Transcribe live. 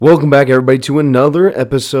Welcome back, everybody, to another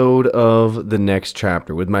episode of The Next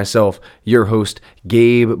Chapter with myself, your host,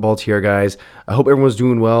 Gabe Baltier, guys. I hope everyone's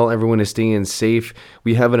doing well. Everyone is staying safe.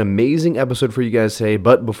 We have an amazing episode for you guys today,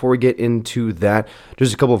 but before we get into that,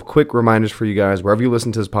 just a couple of quick reminders for you guys. Wherever you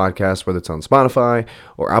listen to this podcast, whether it's on Spotify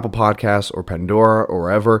or Apple Podcasts or Pandora or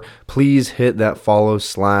wherever, please hit that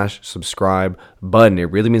follow/subscribe button. It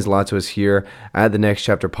really means a lot to us here at The Next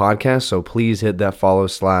Chapter Podcast, so please hit that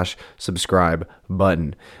follow/subscribe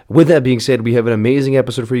button. With that being said, we have an amazing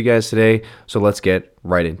episode for you guys today, so let's get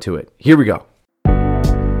right into it. Here we go.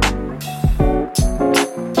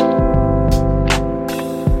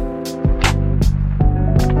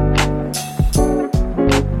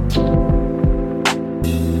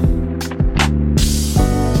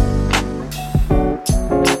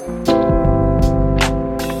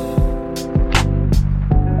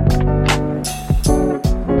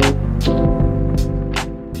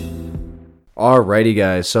 Alrighty,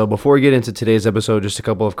 guys. So before we get into today's episode, just a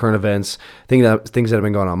couple of current events, things that have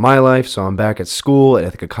been going on in my life. So I'm back at school at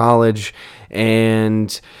Ithaca College,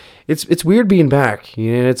 and it's weird being back.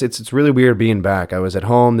 You know, it's really weird being back. I was at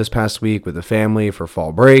home this past week with the family for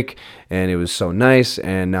fall break, and it was so nice.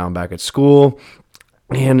 And now I'm back at school.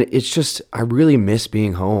 And it's just, I really miss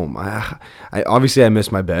being home. I obviously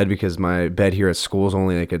miss my bed because my bed here at school is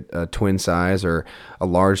only like a twin size or a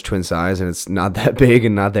large twin size, and it's not that big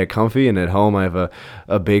and not that comfy. And at home, I have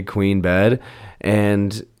a big queen bed.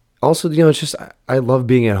 And also, you know, it's just, I love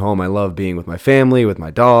being at home. I love being with my family, with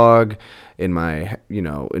my dog, in my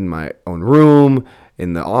own room,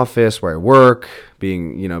 in the office where I work,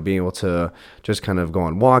 being able to just kind of go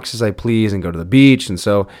on walks as I please and go to the beach. And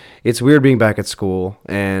so it's weird being back at school,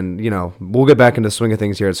 and, you know, we'll get back into the swing of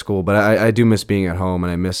things here at school, but I do miss being at home,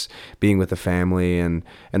 and I miss being with the family and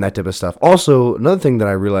that type of stuff. Also, another thing that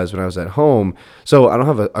I realized when I was at home, so I don't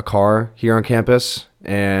have a car here on campus,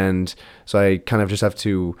 and so I kind of just have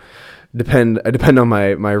to depend on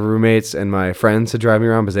my roommates and my friends to drive me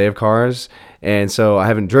around because they have cars. And so I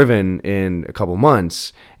haven't driven in a couple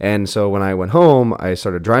months. And so when I went home, I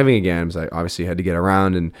started driving again because I obviously had to get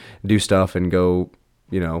around and do stuff and go,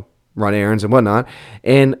 run errands and whatnot.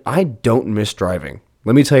 And I don't miss driving.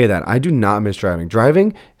 Let me tell you that. I do not miss driving.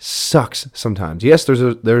 Driving sucks sometimes. Yes,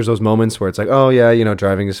 there's those moments where it's like, oh yeah,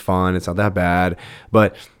 driving is fun. It's not that bad.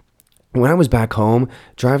 But when I was back home,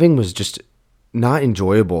 driving was just not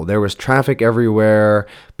enjoyable. There was traffic everywhere.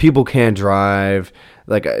 People can't drive.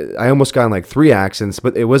 Like, I almost got in like 3 accidents,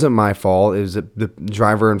 but it wasn't my fault. It was the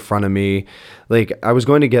driver in front of me. Like, I was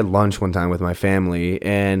going to get lunch one time with my family,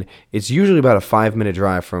 and it's usually about a 5-minute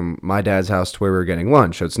drive from my dad's house to where we were getting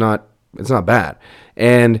lunch. So it's not bad.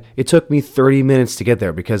 And it took me 30 minutes to get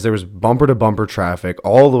there because there was bumper to bumper traffic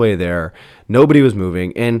all the way there. Nobody was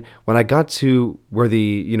moving. And when I got to where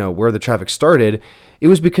the traffic started, it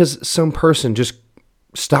was because some person just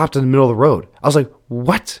stopped in the middle of the road. I was like,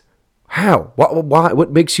 what? How? Why?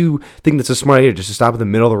 What makes you think that's a smart idea just to stop in the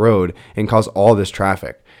middle of the road and cause all this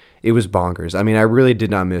traffic? It was bonkers. I mean, I really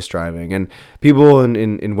did not miss driving. And people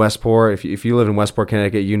in Westport, if you live in Westport,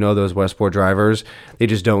 Connecticut, you know those Westport drivers. They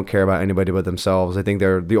just don't care about anybody but themselves. I think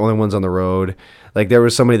they're the only ones on the road. Like, there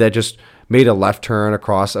was somebody that just made a left turn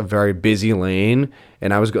across a very busy lane,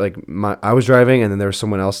 and I was driving, and then there was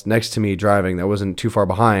someone else next to me driving that wasn't too far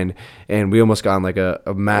behind, and we almost got in like a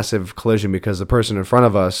massive collision because the person in front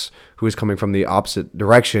of us, who was coming from the opposite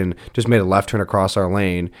direction, just made a left turn across our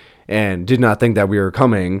lane and did not think that we were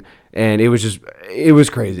coming. And it was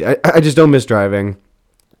crazy. I just don't miss driving.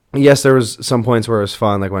 Yes, there was some points where it was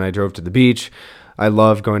fun, like when I drove to the beach. I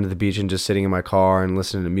love going to the beach and just sitting in my car and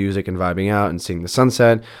listening to music and vibing out and seeing the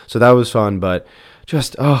sunset. So that was fun, but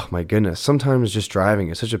just, oh my goodness, sometimes just driving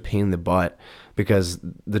is such a pain in the butt because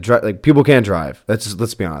people can't drive.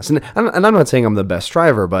 Let's be honest. And I'm not saying I'm the best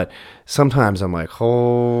driver, but sometimes I'm like,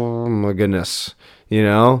 oh my goodness.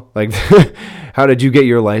 Like, how did you get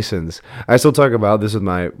your license? I still talk about this with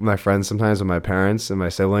my friends sometimes, with my parents and my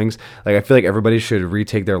siblings. Like, I feel like everybody should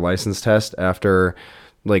retake their license test after,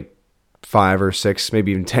 like, 5 or 6,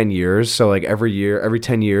 maybe even 10 years. So, like, every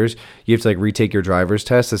 10 years, you have to, like, retake your driver's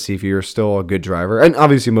test to see if you're still a good driver. And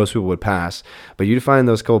obviously, most people would pass. But you'd find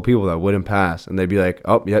those couple people that wouldn't pass. And they'd be like,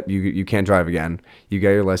 oh, yep, you can't drive again. You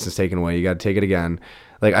got your license taken away. You got to take it again.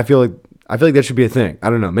 Like, I feel like that should be a thing.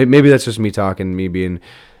 I don't know. Maybe that's just me talking, me being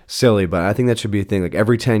silly, but I think that should be a thing. Like,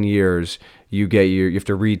 every 10 years, you have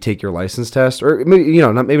to retake your license test, or maybe,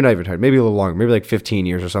 not even 10, maybe a little longer, maybe like 15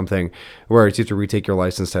 years or something, where you have to retake your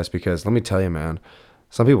license test because let me tell you, man,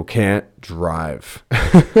 some people can't drive,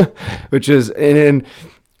 which is, and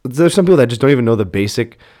there's some people that just don't even know the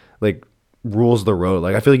basic, like, rules of the road.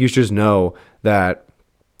 Like, I feel like you should just know that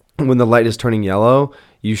when the light is turning yellow,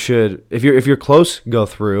 you should, if you're close, go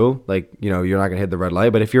through, like, you're not gonna hit the red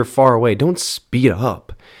light. But if you're far away, don't speed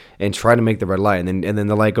up and try to make the red light, and then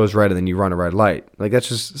the light goes red, and then you run a red light. Like, that's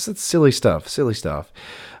silly stuff.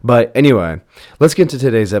 But anyway, let's get into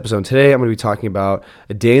today's episode. Today I'm going to be talking about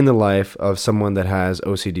a day in the life of someone that has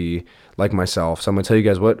OCD like myself. So I'm going to tell you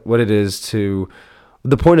guys what it is, to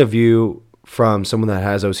the point of view from someone that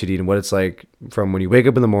has OCD, and what it's like from when you wake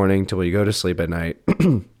up in the morning till when you go to sleep at night.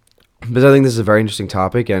 Because I think this is a very interesting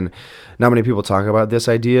topic, and not many people talk about this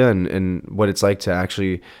idea and what it's like to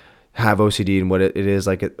actually have OCD, and what it is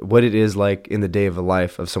like in the day of the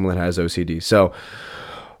life of someone that has OCD. So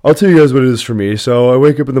I'll tell you guys what it is for me. So I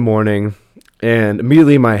wake up in the morning, and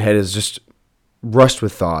immediately my head is just rushed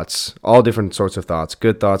with thoughts, all different sorts of thoughts,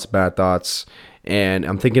 good thoughts, bad thoughts, and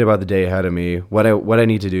I'm thinking about the day ahead of me, what I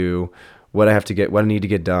need to do, what I need to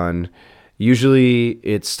get done. Usually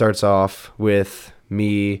it starts off with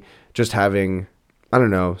me just having, I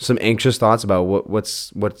don't know, some anxious thoughts about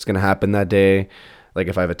what's going to happen that day. Like,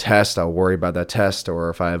 if I have a test, I'll worry about that test, or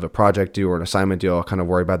if I have a project due or an assignment due, I'll kind of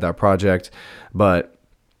worry about that project. But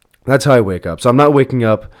that's how I wake up. So I'm not waking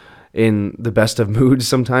up in the best of moods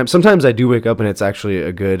sometimes. Sometimes I do wake up and it's actually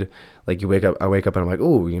a good, like, I wake up and I'm like,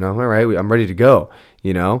 oh, all right, I'm ready to go,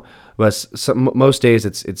 But most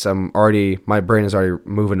days my brain is already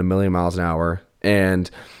moving a million miles an hour, and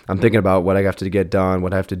I'm thinking about what I have to get done,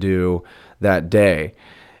 what I have to do that day.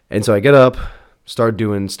 And so I get up, start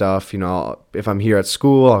doing stuff. If I'm here at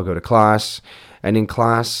school, I'll go to class, and in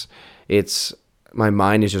class, my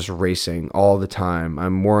mind is just racing all the time.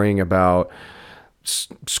 I'm worrying about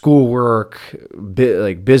schoolwork,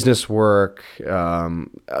 like business work,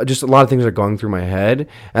 just a lot of things are going through my head,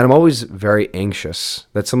 and I'm always very anxious.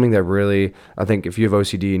 That's something that really, I think, if you have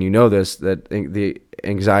OCD and you know this, that the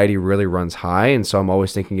anxiety really runs high, and so I'm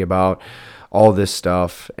always thinking about all this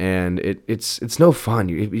stuff, and it's no fun.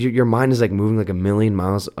 Your mind is like moving like a million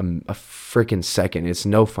miles a freaking second. It's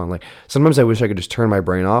no fun. Like, sometimes I wish I could just turn my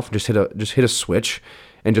brain off, just hit a switch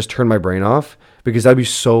and just turn my brain off, because that'd be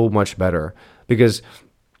so much better. Because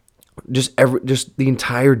just the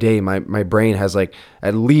entire day, my brain has like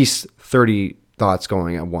at least 30 thoughts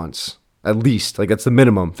going at once. At least, like, that's the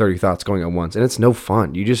minimum, 30 thoughts going at once, and it's no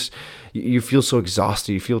fun. You feel so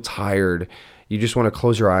exhausted. You feel tired. You just want to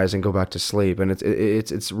close your eyes and go back to sleep, and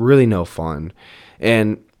it's really no fun.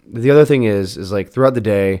 And the other thing is like, throughout the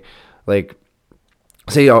day, like,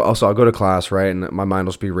 say I'll go to class, right, and my mind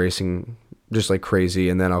will just be racing just like crazy,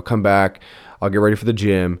 and then I'll come back, I'll get ready for the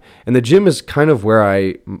gym, and the gym is kind of where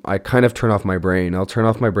I kind of turn off my brain. I'll turn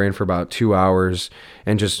off my brain for about 2 hours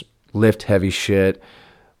and just lift heavy shit,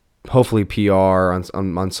 hopefully PR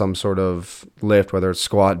on some sort of lift, whether it's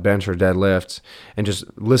squat, bench, or deadlift, and just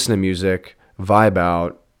listen to music, vibe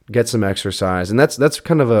out, get some exercise. And that's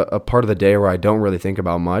kind of a part of the day where I don't really think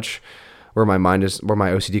about much, where my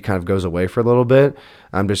OCD kind of goes away for a little bit.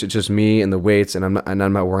 It's just me and the weights, and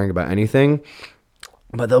I'm not worrying about anything.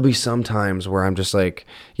 But there'll be some times where I'm just like,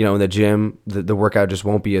 in the gym, the workout just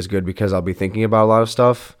won't be as good because I'll be thinking about a lot of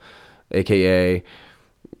stuff, aka,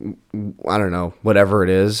 I don't know, whatever it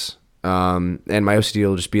is. And my OCD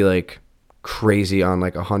will just be like crazy on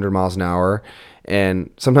like 100 miles an hour. And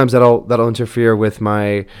sometimes that'll interfere with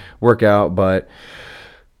my workout, but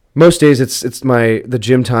most days the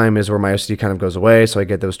gym time is where my OCD kind of goes away, so I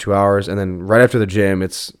get those 2 hours, and then right after the gym,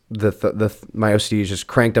 it's my OCD is just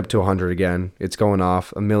cranked up to 100 again. It's going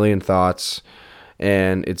off a million thoughts,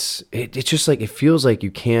 and it's just like, it feels like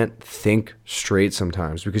you can't think straight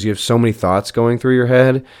sometimes, because you have so many thoughts going through your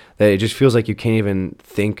head that it just feels like you can't even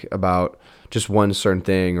think about just one certain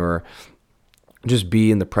thing, or just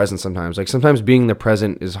be in the present sometimes. Like, sometimes being in the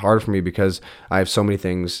present is hard for me because I have so many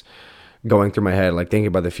things going through my head, like thinking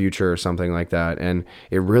about the future or something like that, and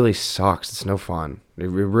it really sucks. It's no fun. It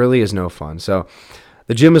really is no fun. So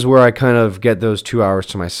the gym is where I kind of get those 2 hours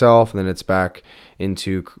to myself, and then it's back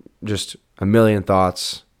into just a million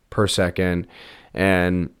thoughts per second.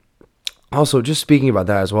 And also, just speaking about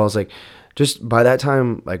that as well, as like, just by the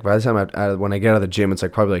time when I get out of the gym, it's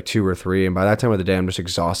like probably like 2 or 3, and by that time of the day, I'm just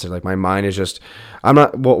exhausted. Like, my mind is just, when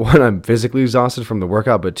I'm physically exhausted from the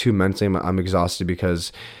workout, but 2, mentally, I'm exhausted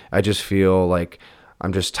because I just feel like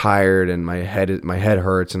I'm just tired, and my head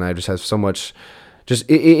hurts, and I just have so much.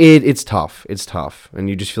 It's tough. It's tough, and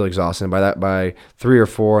you just feel exhausted. And by 3 or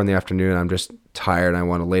 4 in the afternoon, I'm just tired, and I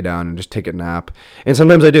want to lay down and just take a nap. And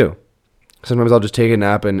sometimes I do. Sometimes I'll just take a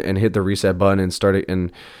nap and hit the reset button and start it and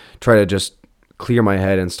try to just clear my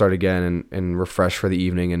head and start again and refresh for the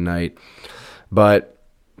evening and night. But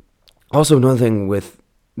also, another thing with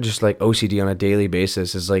just like OCD on a daily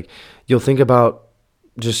basis is like, you'll think about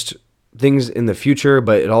just things in the future,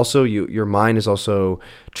 but it also your mind is also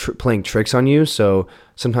playing tricks on you. So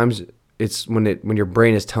sometimes it's when your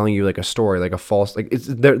brain is telling you like a story, like a false, like it's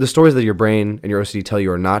the stories that your brain and your OCD tell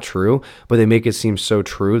you are not true, but they make it seem so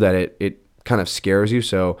true that it kind of scares you.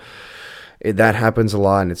 So that happens a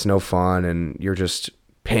lot, and it's no fun, and you're just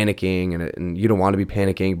panicking, and you don't want to be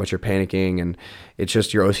panicking, but you're panicking, and it's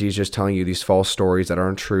just your OCD is just telling you these false stories that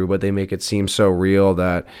aren't true, but they make it seem so real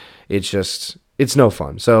that it's no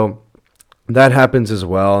fun. So that happens as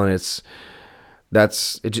well, and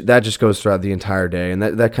that just goes throughout the entire day, and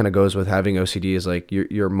that kind of goes with having OCD. Is like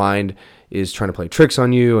your mind is trying to play tricks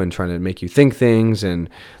on you and trying to make you think things, and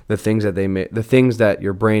the things that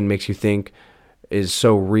your brain makes you think is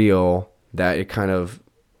so real that it kind of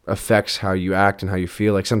affects how you act and how you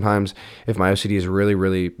feel. Like sometimes if my OCD is really,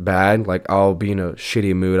 really bad, like I'll be in a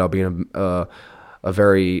shitty mood. I'll be in a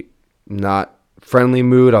very not friendly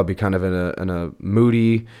mood. I'll be kind of in a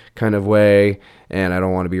moody kind of way, and I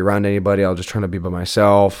don't want to be around anybody. I'll just try to be by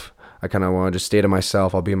myself. I kind of want to just stay to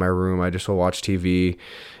myself. I'll be in my room. I just will watch TV,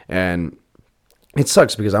 and it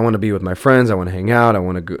sucks because I want to be with my friends. I want to hang out. I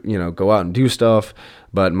want to go out and do stuff,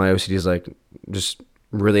 but my OCD is like just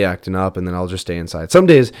really acting up, and then I'll just stay inside. Some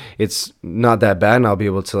days it's not that bad, and I'll be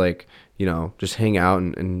able to like just hang out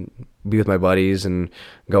and be with my buddies and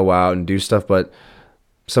go out and do stuff, but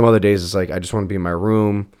some other days it's like I just want to be in my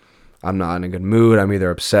room. I'm not in a good mood. I'm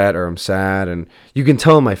either upset or I'm sad, and you can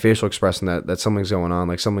tell in my facial expression that something's going on,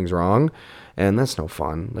 like something's wrong, and that's no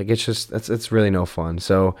fun. Like it's really no fun.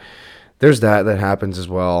 So there's that happens as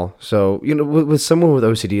well. So with someone with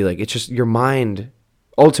OCD, like it's just your mind.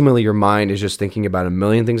 Ultimately, your mind is just thinking about a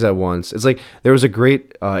million things at once. It's like there was a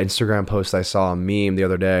great Instagram post I saw, a meme the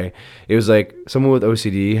other day. It was like someone with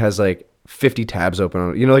OCD has like 50 tabs open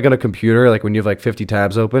on, like on a computer, like when you have like 50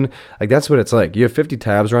 tabs open, like that's what it's like. You have 50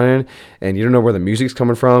 tabs running and you don't know where the music's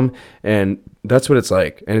coming from, and that's what it's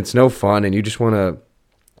like, and it's no fun, and you just want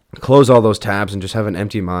to close all those tabs and just have an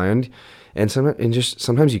empty mind. And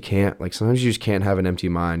sometimes you can't. Like sometimes you just can't have an empty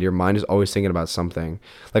mind. Your mind is always thinking about something.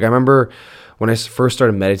 Like I remember when I first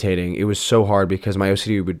started meditating, it was so hard because my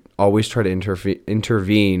OCD would always try to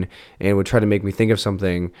intervene and would try to make me think of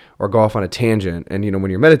something or go off on a tangent. And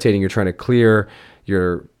when you're meditating, you're trying to clear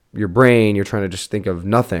your brain. You're trying to just think of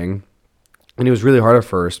nothing. And it was really hard at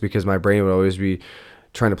first because my brain would always be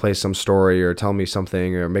trying to play some story or tell me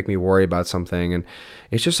something or make me worry about something, and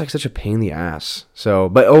it's just like such a pain in the ass. So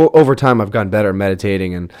but over time I've gotten better at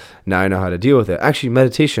meditating, and now I know how to deal with it. Actually,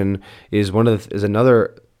 meditation is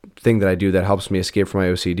another thing that I do that helps me escape from my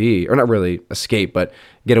OCD, or not really escape, but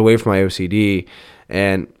get away from my OCD.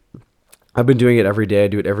 And I've been doing it every day. I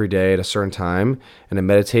do it every day at a certain time, and I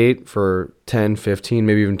meditate for 10, 15,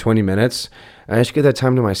 maybe even 20 minutes. And I just get that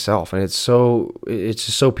time to myself, and it's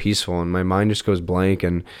just so peaceful, and my mind just goes blank,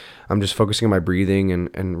 and I'm just focusing on my breathing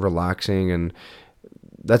and relaxing. And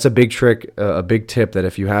that's a big trick, a big tip, that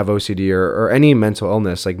if you have OCD or any mental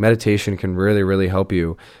illness, like meditation can really, really help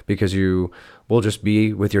you, because you will just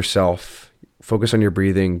be with yourself, focus on your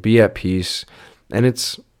breathing, be at peace, and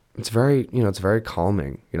it's very, it's very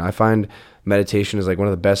calming. I find meditation is like one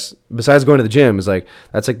of the best, besides going to the gym, is like,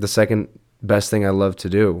 that's like the second best thing I love to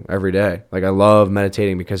do every day. Like I love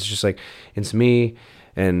meditating because it's just like, it's me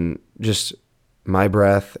and just my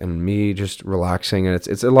breath and me just relaxing. And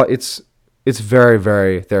it's very,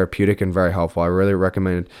 very therapeutic and very helpful. I really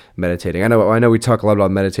recommend meditating. I know we talk a lot about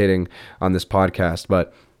meditating on this podcast,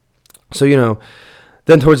 but so,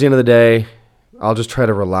 then towards the end of the day, I'll just try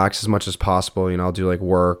to relax as much as possible. I'll do like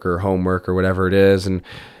work or homework or whatever it is. And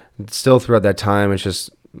still throughout that time, it's just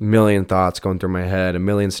a million thoughts going through my head, a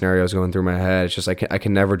million scenarios going through my head. It's just, I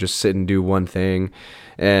can never just sit and do one thing.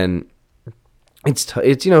 And it's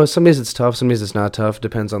some days it's tough, some days it's not tough.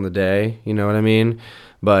 Depends on the day. You know what I mean?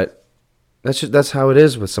 But that's how it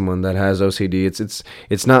is with someone that has OCD.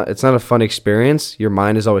 It's not a fun experience. Your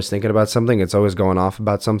mind is always thinking about something. It's always going off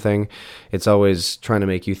about something. It's always trying to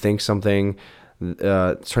make you think something.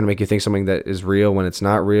 It's trying to make you think something that is real when it's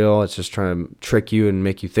not real. It's just trying to trick you and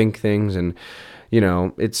make you think things, and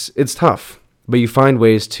it's tough. But you find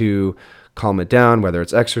ways to calm it down, whether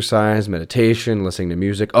it's exercise, meditation, listening to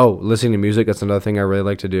music. Listening to music, that's another thing I really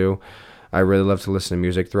like to do. I really love to listen to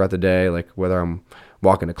music throughout the day, like whether I'm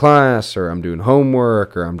walking to class or I'm doing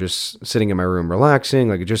homework or I'm just sitting in my room relaxing.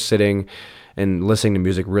 Like just sitting and listening to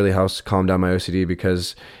music really helps calm down my OCD,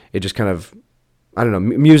 because it just kind of, I don't know,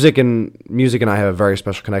 music and I have a very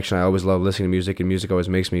special connection. I always love listening to music, and music always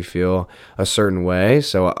makes me feel a certain way.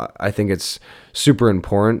 So I think it's super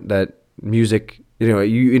important that music,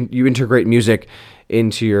 you integrate music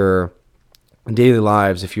into your daily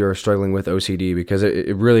lives if you're struggling with OCD, because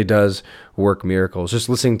it really does work miracles. Just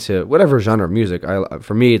listening to whatever genre of music.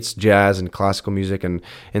 For me, it's jazz and classical music and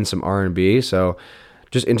some R&B. So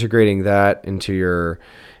just integrating that into your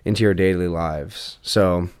daily lives.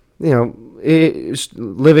 So,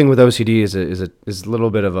 living with OCD is a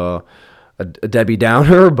little bit of a Debbie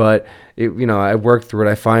Downer, but I work through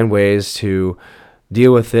it. I find ways to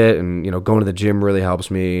deal with it, and going to the gym really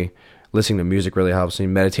helps me. Listening to music really helps me.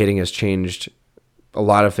 Meditating has changed a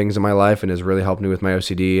lot of things in my life and has really helped me with my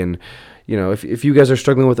OCD. And if you guys are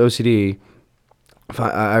struggling with OCD,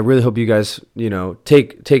 I really hope you guys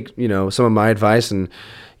take some of my advice and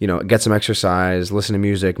get some exercise, listen to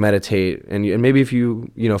music, meditate, and maybe if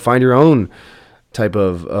you find your own type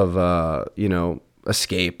of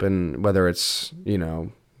escape, and whether it's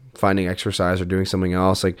finding exercise or doing something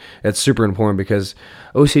else, like, it's super important, because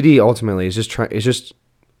OCD ultimately is just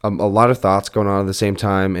a lot of thoughts going on at the same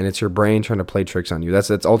time, and it's your brain trying to play tricks on you. That's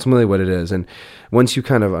ultimately what it is. And once you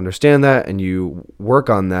kind of understand that and you work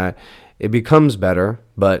on that, it becomes better.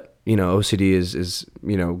 But OCD is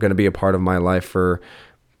going to be a part of my life for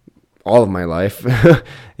all of my life.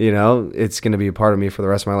 It's going to be a part of me for the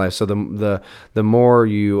rest of my life. So the more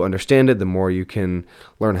you understand it, the more you can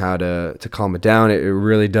learn how to calm it down. It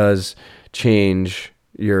really does change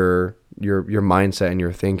your mindset and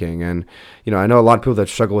your thinking. And I know a lot of people that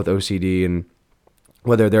struggle with OCD, and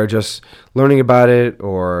whether they're just learning about it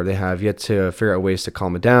or they have yet to figure out ways to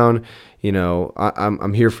calm it down,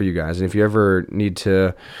 I'm here for you guys. And if you ever need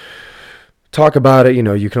to talk about it,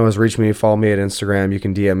 you can always reach me, follow me at Instagram. You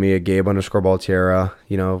can DM me at Gabe_Baltiera.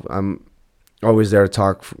 I'm always there to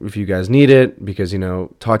talk if you guys need it, because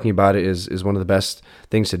talking about it is one of the best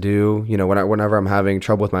things to do. Whenever I'm having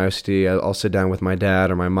trouble with my OCD, I'll sit down with my dad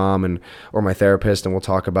or my mom or my therapist, and we'll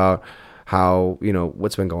talk about how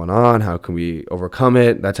what's been going on, how can we overcome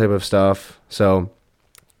it, that type of stuff. So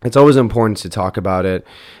it's always important to talk about it.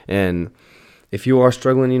 And if you are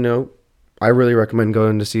struggling, I really recommend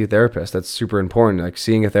going to see a therapist. That's super important. Like,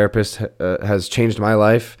 seeing a therapist has changed my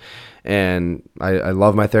life. And I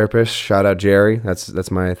love my therapist. Shout out Jerry. That's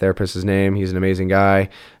my therapist's name. He's an amazing guy.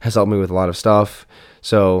 Has helped me with a lot of stuff.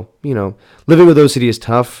 So, living with OCD is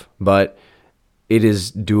tough, but it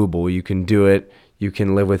is doable. You can do it. You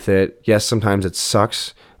can live with it. Yes, sometimes it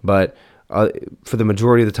sucks, but for the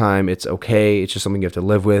majority of the time, it's okay. It's just something you have to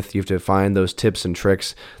live with. You have to find those tips and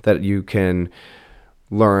tricks that you can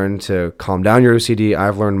learn to calm down your OCD.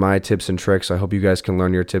 I've learned my tips and tricks. I hope you guys can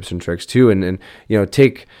learn your tips and tricks too, and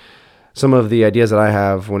take some of the ideas that I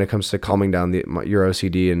have when it comes to calming down your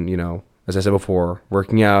OCD, and as I said before,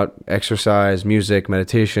 working out, exercise, music,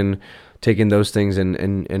 meditation, taking those things and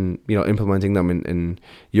implementing them in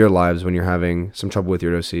your lives when you're having some trouble with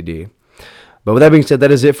your OCD. But with that being said,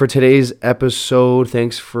 that is it for today's episode.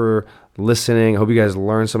 Thanks for listening. I hope you guys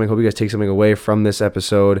learned something. I hope you guys take something away from this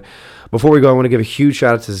episode. Before we go, I want to give a huge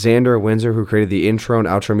shout out to Xander Windsor, who created the intro and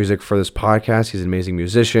outro music for this podcast. He's an amazing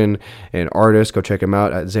musician and artist. Go check him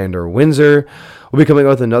out at Xander Windsor. We'll be coming out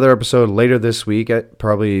with another episode later this week, at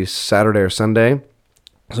probably Saturday or Sunday.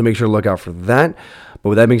 So make sure to look out for that. But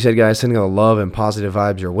with that being said, guys, sending all the love and positive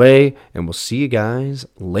vibes your way, and we'll see you guys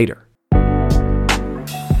later.